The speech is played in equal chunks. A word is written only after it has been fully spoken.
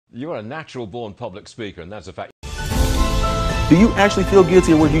You're a natural born public speaker, and that's a fact. Do you actually feel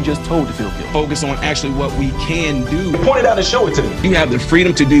guilty, or were you just told to feel guilty? Focus on actually what we can do. Point it out and show it to me. You have the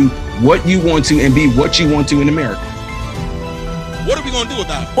freedom to do what you want to and be what you want to in America. What are we going to do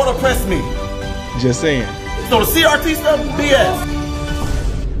about it? What a press meeting. Just saying. So the CRT stuff,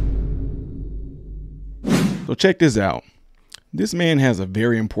 BS. So check this out. This man has a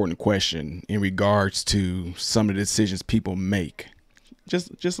very important question in regards to some of the decisions people make.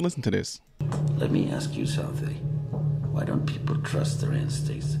 Just listen to this. Let me ask you something. Why don't people trust their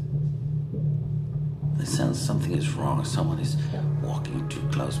instincts? They sense something is wrong, someone is walking too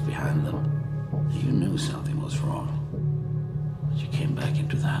close behind them. You knew something was wrong, but you came back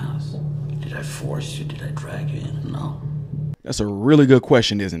into the house. Did I force you? Did I drag you in? No. That's a really good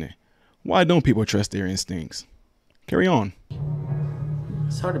question, isn't it? Why don't people trust their instincts? Carry on.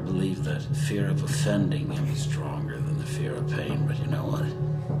 It's hard to believe that fear of offending can be stronger than the fear of pain, but you know what?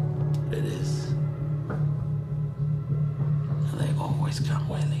 It is. And they always come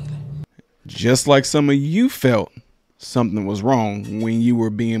willingly. Just like some of you felt something was wrong when you were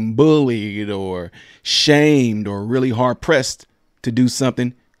being bullied or shamed or really hard pressed to do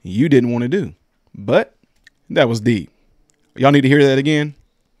something you didn't want to do. But that was deep. Y'all need to hear that again.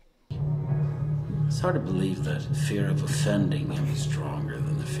 It's hard to believe that fear of offending can be stronger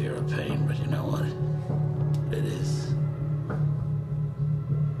than the fear of pain, but you know what? It is.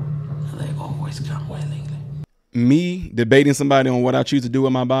 And they always come willingly. Me debating somebody on what I choose to do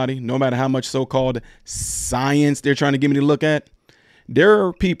with my body, no matter how much so-called science they're trying to get me to look at, there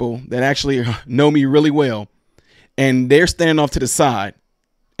are people that actually know me really well, and they're standing off to the side,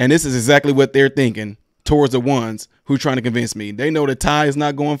 and this is exactly what they're thinking towards the ones who are trying to convince me. They know the tie is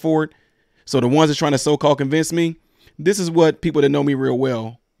not going forward, so the ones that are trying to so-called convince me, this is what people that know me real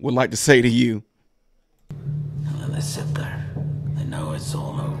well would like to say to you. And then they sit there. They know it's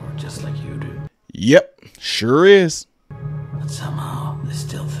all over, just like you do. Yep, sure is. But somehow they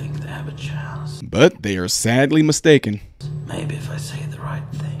still think they have a chance. But they are sadly mistaken. Maybe if I say the right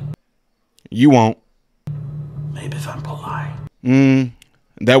thing. You won't. Maybe if I'm polite.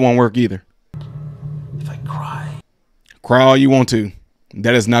 That won't work either. If I cry. Cry all you want to.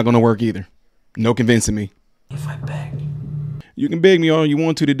 That is not going to work either. No convincing me. If I beg. You can beg me all you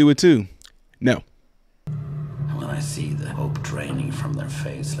want to do it too. No. And when I see the hope draining from their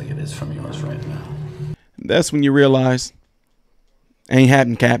face like it is from yours right now. That's when you realize, ain't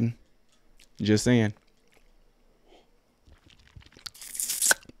happening, Captain. Just saying.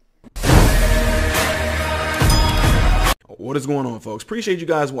 What is going on, folks? Appreciate you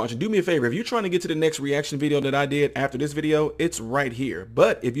guys watching. Do me a favor. If you're trying to get to the next reaction video that I did after this video, it's right here.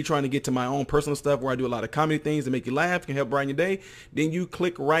 But if you're trying to get to my own personal stuff where I do a lot of comedy things that make you laugh, can help brighten your day, then you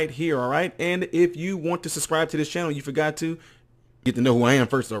click right here, all right? And if you want to subscribe to this channel, you forgot to, get to know who I am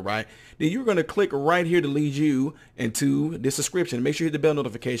first, though, right? Then you're going to click right here to lead you into this subscription. Make sure you hit the bell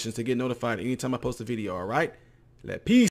notifications to get notified anytime I post a video, all right? Peace.